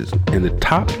coaches, and the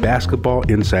top basketball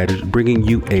insiders bringing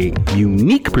you a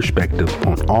unique perspective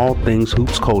on all things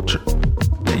hoops culture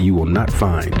that you will not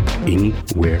find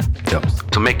anywhere else.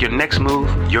 So make your next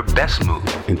move your best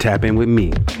move and tap in with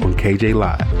me on KJ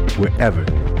Live, wherever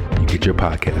you get your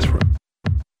podcast from.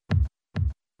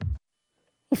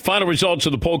 Final results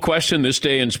of the poll question this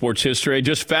day in sports history. I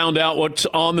just found out what's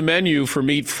on the menu for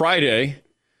Meat Friday.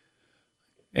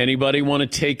 Anybody want to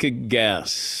take a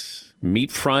guess? Meat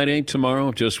Friday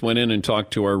tomorrow. Just went in and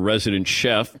talked to our resident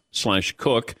chef /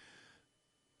 cook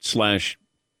 /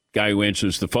 guy who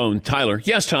answers the phone, Tyler.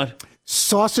 Yes, Todd.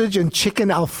 Sausage and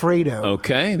chicken Alfredo.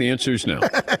 Okay, the answer is no.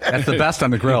 That's the best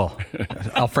on the grill.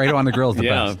 Alfredo on the grill is the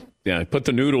best. Yeah, put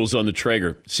the noodles on the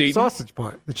Traeger. See, sausage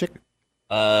part, the chicken.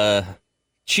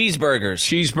 Cheeseburgers.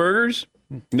 Cheeseburgers?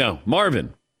 No.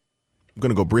 Marvin? I'm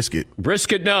going to go brisket.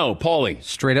 Brisket, no. Paulie?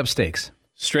 Straight up steaks.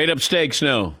 Straight up steaks,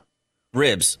 no.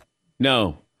 Ribs.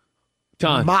 No.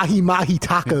 Todd? Mahi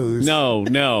tacos.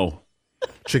 No.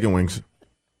 Chicken wings.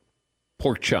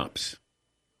 Pork chops.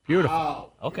 Beautiful.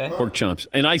 Oh, okay. Pork chops.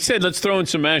 And I said let's throw in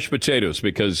some mashed potatoes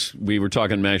because we were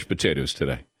talking mashed potatoes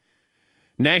today.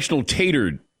 National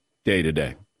Tater Day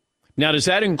today. Now, does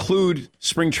that include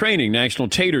spring training, National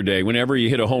Tater Day? Whenever you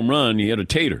hit a home run, you hit a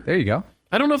tater. There you go.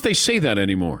 I don't know if they say that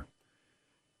anymore.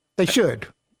 They should.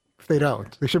 If they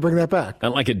don't, they should bring that back.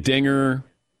 Not like a dinger.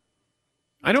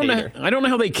 I don't know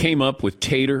how they came up with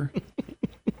tater,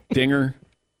 dinger.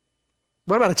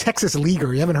 What about a Texas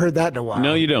leaguer? You haven't heard that in a while.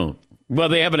 No, you don't. Well,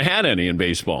 they haven't had any in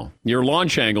baseball. Your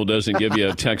launch angle doesn't give you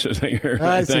a Texas. Thank you,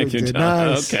 Tom.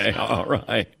 Nice. Okay, all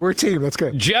right. We're a team. That's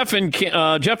good. Jeff in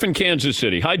Kansas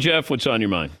City. Hi, Jeff. What's on your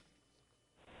mind?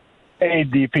 Hey,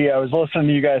 DP. I was listening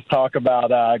to you guys talk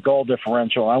about goal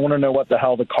differential. I want to know what the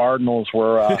hell the Cardinals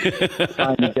were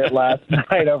trying to get last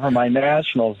night over my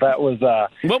Nationals. That was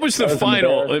what was the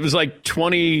final? It was like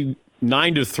 29-3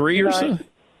 or something.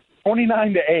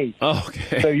 29-8. Oh,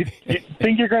 okay. So you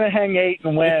think you're going to hang 8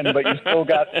 and win, but you still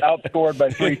got outscored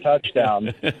by 3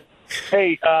 touchdowns.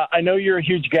 Hey, I know you're a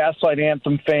huge Gaslight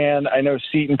Anthem fan. I know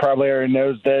Seton probably already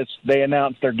knows this. They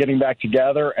announced they're getting back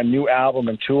together, a new album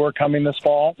and tour coming this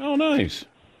fall. Oh, nice.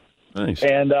 Nice.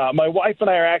 And my wife and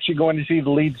I are actually going to see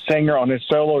the lead singer on his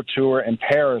solo tour in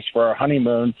Paris for our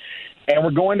honeymoon. And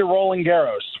we're going to Roland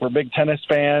Garros. We're big tennis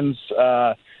fans.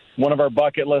 One of our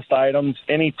bucket list items.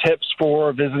 Any tips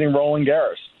for visiting Roland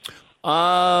Garros?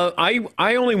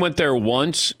 I only went there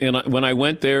once, and when I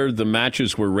went there, the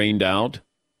matches were rained out,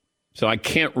 so I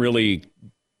can't really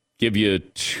give you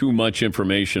too much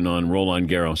information on Roland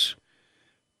Garros.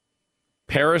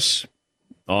 Paris,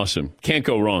 awesome, can't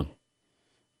go wrong.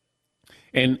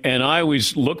 And I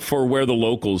always look for where the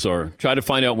locals are. Try to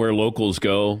find out where locals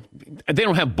go. They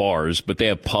don't have bars, but they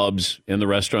have pubs in the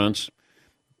restaurants.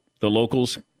 The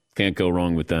locals. Can't go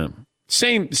wrong with that.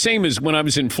 Same as when I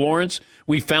was in Florence.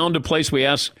 We found a place. We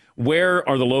asked, where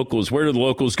are the locals? Where do the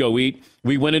locals go eat?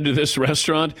 We went into this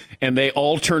restaurant, and they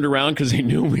all turned around because they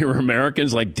knew we were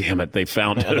Americans. Like, damn it, they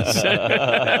found us.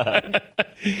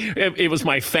 It was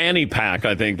my fanny pack,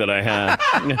 I think, that I had.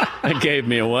 That gave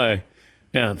me away.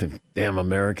 Yeah, the damn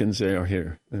Americans, they are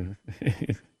here.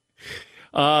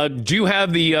 Do you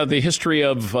have the history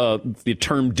of the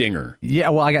term dinger? Yeah,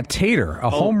 well, I got tater. A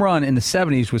home run in the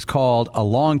 70s was called a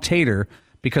long tater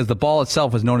because the ball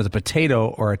itself was known as a potato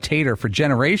or a tater for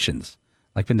generations,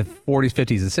 like in the 40s,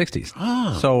 50s, and 60s.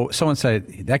 Oh. So someone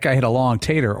said, that guy hit a long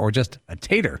tater or just a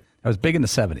tater. That was big in the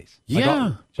 70s.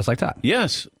 Yeah. Just like that.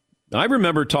 Yes. I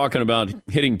remember talking about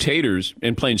hitting taters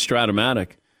and playing Stratomatic.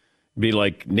 Be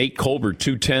like Nate Colbert,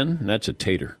 210. That's a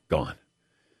tater. Gone.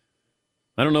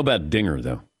 I don't know about dinger,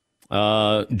 though.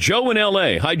 Joe in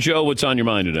L.A. Hi, Joe. What's on your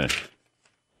mind today?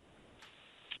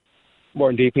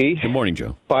 Morning, DP. Good morning,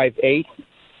 Joe. 5'8",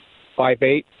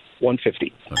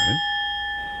 150. All right.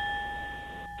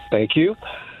 Thank you.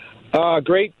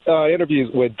 Great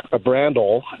interview with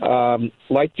Brandel.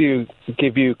 Like to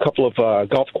give you a couple of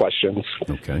golf questions.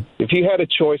 Okay. If you had a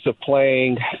choice of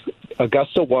playing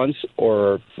Augusta once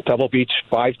or Pebble Beach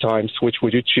 5 times, which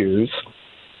would you choose?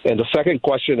 And the second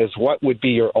question is, what would be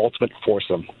your ultimate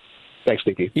foursome? Thanks,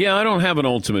 DP. Yeah, I don't have an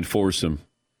ultimate foursome.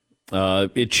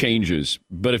 It changes.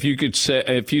 But if you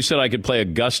said I could play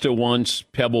Augusta once,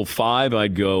 Pebble 5,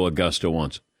 I'd go Augusta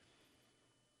once.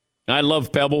 I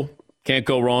love Pebble. Can't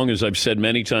go wrong, as I've said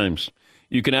many times.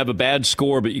 You can have a bad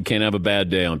score, but you can't have a bad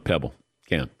day on Pebble.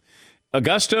 Can't.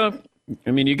 Augusta,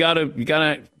 I mean, you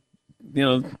gotta,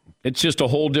 it's just a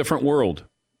whole different world.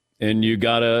 And you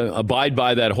got to abide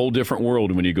by that whole different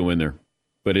world when you go in there.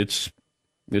 But it's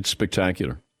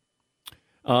spectacular.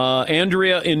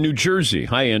 Andrea in New Jersey.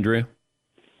 Hi, Andrea.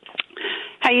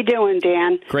 How you doing,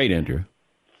 Dan? Great, Andrea.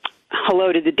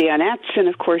 Hello to the Danettes, and,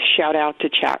 of course, shout out to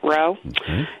Chat Row.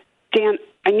 Okay. Dan,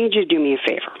 I need you to do me a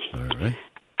favor. All right.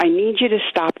 I need you to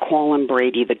stop calling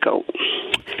Brady the GOAT.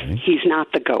 Okay. He's not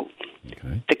the GOAT.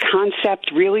 Okay. The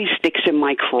concept really sticks in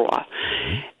my craw,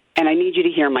 and I need you to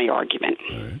hear my argument.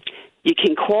 Right. You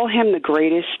can call him the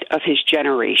greatest of his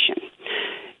generation,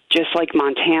 just like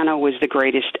Montana was the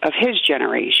greatest of his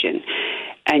generation,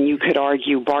 and you could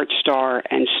argue Bart Starr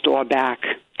and Staubach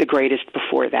the greatest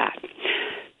before that.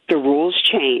 The rules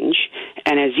change,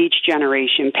 and as each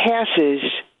generation passes,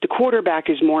 the quarterback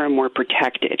is more and more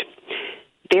protected.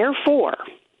 Therefore,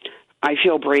 I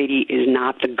feel Brady is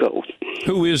not the GOAT.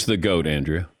 Who is the GOAT,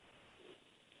 Andrea?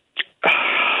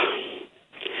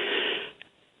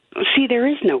 See, there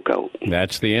is no GOAT.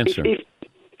 That's the answer.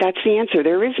 That's the answer.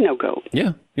 There is no GOAT.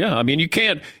 Yeah. I mean, you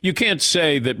can't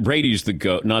say that Brady's the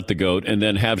GOAT, not the GOAT, and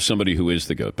then have somebody who is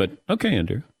the GOAT. But okay,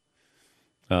 Andrew.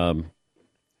 I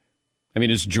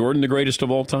mean, is Jordan the greatest of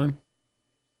all time?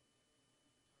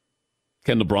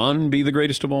 Can LeBron be the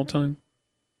greatest of all time?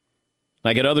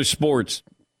 Like at other sports,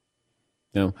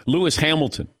 Lewis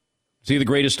Hamilton, is he the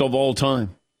greatest of all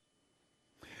time?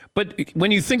 But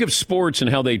when you think of sports and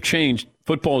how they've changed,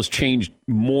 football has changed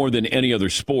more than any other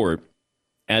sport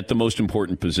at the most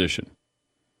important position.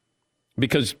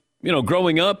 Because,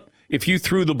 growing up, if you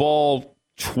threw the ball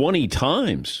 20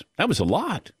 times, that was a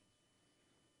lot.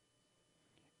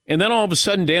 And then all of a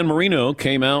sudden, Dan Marino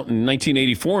came out in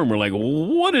 1984, and we're like,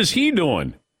 what is he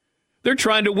doing? They're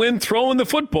trying to win throwing the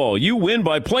football. You win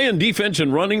by playing defense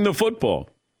and running the football.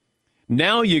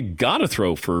 Now you got to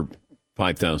throw for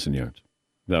 5,000 yards.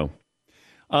 No.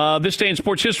 This day in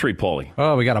sports history, Paulie.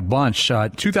 Oh, we got a bunch.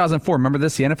 2004, remember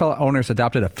this? The NFL owners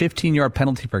adopted a 15-yard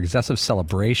penalty for excessive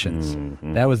celebrations.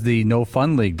 Mm-hmm. That was the No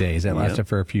Fun League days. That lasted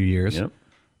for a few years. Yep.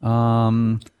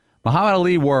 Muhammad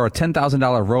Ali wore a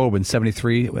 $10,000 robe in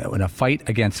 '73 in a fight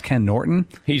against Ken Norton.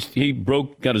 He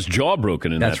got his jaw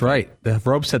broken in that. That's right. The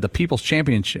robe said the People's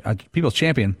Champion.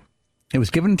 It was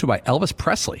given to by Elvis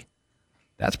Presley.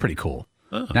 That's pretty cool.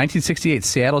 1968,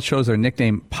 Seattle chose their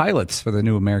nickname Pilots for the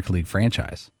new American League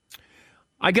franchise.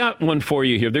 I got one for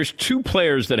you here. There's two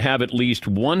players that have at least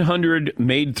 100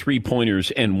 made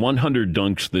three-pointers and 100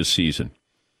 dunks this season.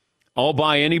 I'll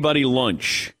buy anybody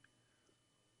lunch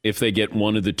if they get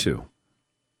one of the two.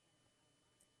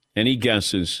 Any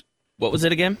guesses? What was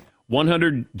it again?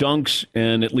 100 dunks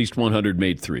and at least 100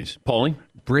 made threes. Paulie?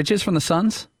 Bridges from the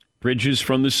Suns? Bridges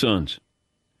from the Suns.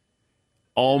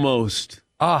 Almost.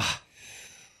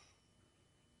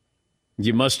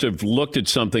 You must have looked at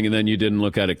something and then you didn't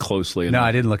look at it closely enough. No,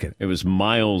 I didn't look at it. It was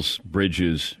Miles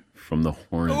Bridges from the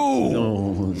Hornets.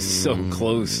 Oh, so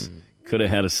close. Could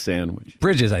have had a sandwich.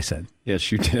 Bridges, I said.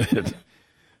 Yes, you did.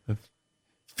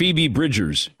 Phoebe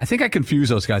Bridgers. I think I confuse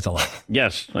those guys a lot.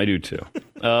 Yes, I do too.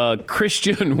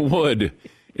 Christian Wood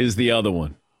is the other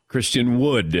one. Christian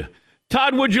Wood.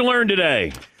 Todd, what'd you learn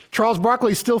today? Charles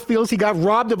Barkley still feels he got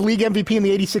robbed of league MVP in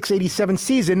the 86-87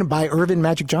 season by Irvin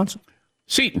Magic Johnson.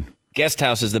 Seton. Guest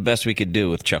house is the best we could do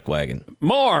with Chuck Wagon.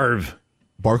 Marv.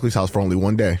 Barkley's house for only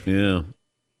one day. Yeah.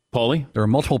 Paulie? There are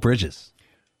multiple bridges.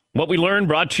 What we learned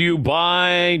brought to you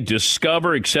by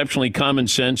Discover, exceptionally common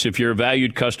sense. If you're a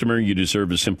valued customer, you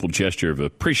deserve a simple gesture of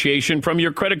appreciation from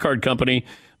your credit card company.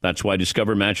 That's why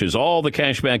Discover matches all the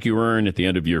cash back you earn at the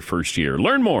end of your first year.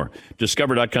 Learn more.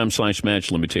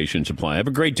 Discover.com/match. Limitations apply. Have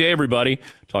a great day, everybody.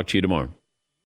 Talk to you tomorrow.